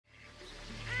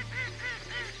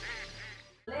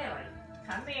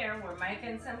come here. We're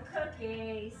making some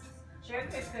cookies, sugar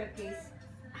cookies,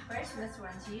 Christmas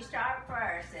ones. You start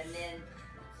first, and then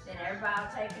everybody will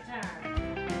take a turn.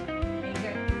 Pick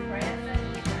up your present.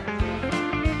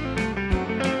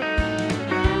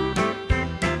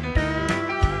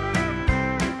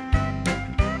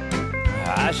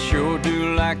 I sure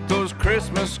do like those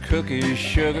Christmas cookies,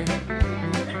 sugar.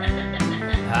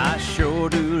 I sure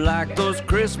do like those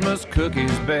Christmas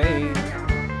cookies, babe.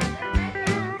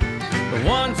 The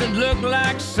ones that look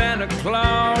like Santa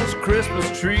Claus,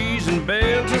 Christmas trees and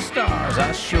bales of stars.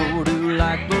 I sure do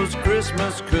like those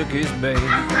Christmas cookies, babe.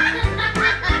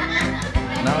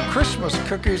 Now Christmas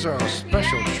cookies are a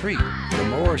special treat. The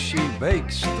more she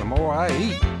bakes, the more I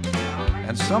eat.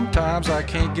 And sometimes I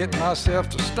can't get myself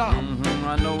to stop.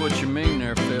 I know what you mean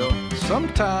there, Phil.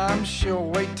 Sometimes she'll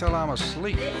wait till I'm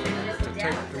asleep to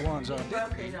take the ones I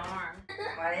didn't eat.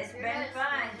 Well, it's been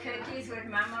fun. Cookies with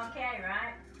Mama Kay,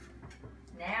 right?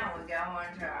 Now we go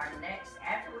on to our next.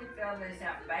 After we fill this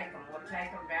up and bake them, we'll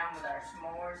take them down with our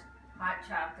s'mores, hot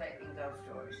chocolate, and ghost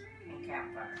stories, and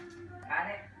campfire. Got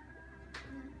it?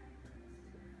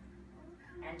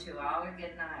 And to all a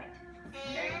good night.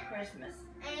 Merry Christmas.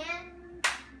 And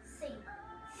see.